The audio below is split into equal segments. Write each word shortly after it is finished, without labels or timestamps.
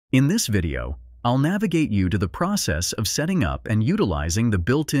In this video, I'll navigate you to the process of setting up and utilizing the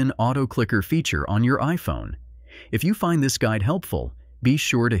built-in auto clicker feature on your iPhone. If you find this guide helpful, be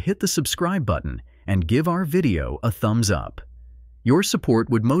sure to hit the subscribe button and give our video a thumbs up. Your support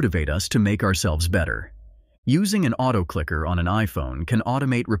would motivate us to make ourselves better. Using an auto clicker on an iPhone can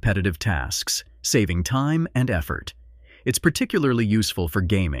automate repetitive tasks, saving time and effort. It's particularly useful for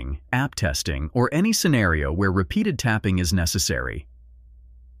gaming, app testing, or any scenario where repeated tapping is necessary.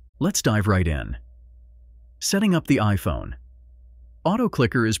 Let's dive right in. Setting up the iPhone. Auto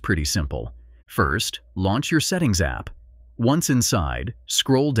clicker is pretty simple. First, launch your Settings app. Once inside,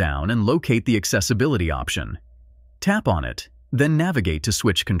 scroll down and locate the accessibility option. Tap on it, then navigate to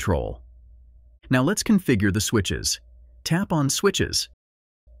Switch Control. Now let's configure the switches. Tap on Switches,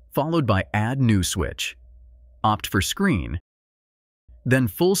 followed by Add New Switch. Opt for Screen, then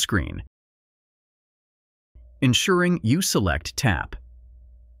Full Screen, ensuring you select Tap.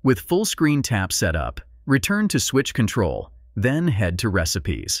 With full screen tap set up, return to Switch Control, then head to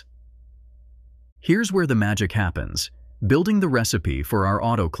Recipes. Here's where the magic happens, building the recipe for our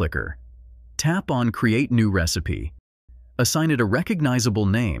auto clicker. Tap on Create New Recipe, assign it a recognizable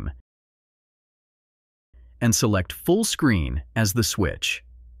name, and select Full Screen as the switch.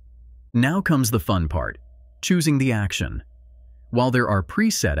 Now comes the fun part, choosing the action. While there are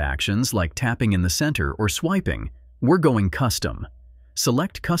preset actions like tapping in the center or swiping, we're going custom.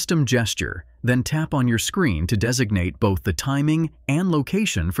 Select Custom Gesture, then tap on your screen to designate both the timing and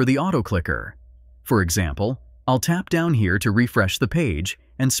location for the auto clicker. For example, I'll tap down here to refresh the page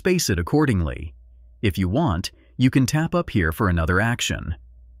and space it accordingly. If you want, you can tap up here for another action.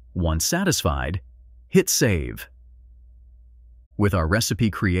 Once satisfied, hit Save. With our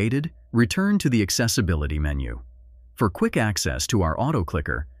recipe created, return to the Accessibility menu. For quick access to our auto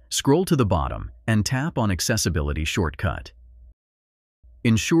clicker, scroll to the bottom and tap on Accessibility shortcut.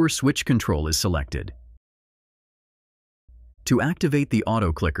 Ensure Switch Control is selected. To activate the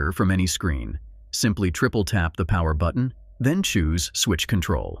auto clicker from any screen, simply triple tap the power button, then choose Switch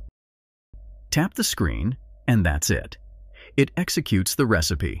Control. Tap the screen, and that's it. It executes the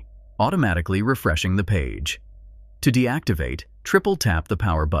recipe, automatically refreshing the page. To deactivate, triple tap the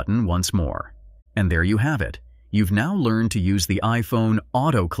power button once more. And there you have it. You've now learned to use the iPhone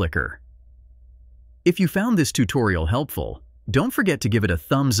auto clicker. If you found this tutorial helpful, don't forget to give it a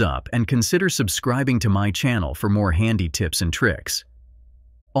thumbs up and consider subscribing to my channel for more handy tips and tricks.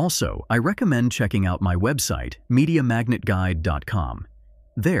 Also, I recommend checking out my website, MediaMagnetGuide.com.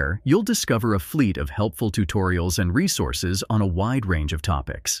 There, you'll discover a fleet of helpful tutorials and resources on a wide range of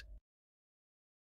topics.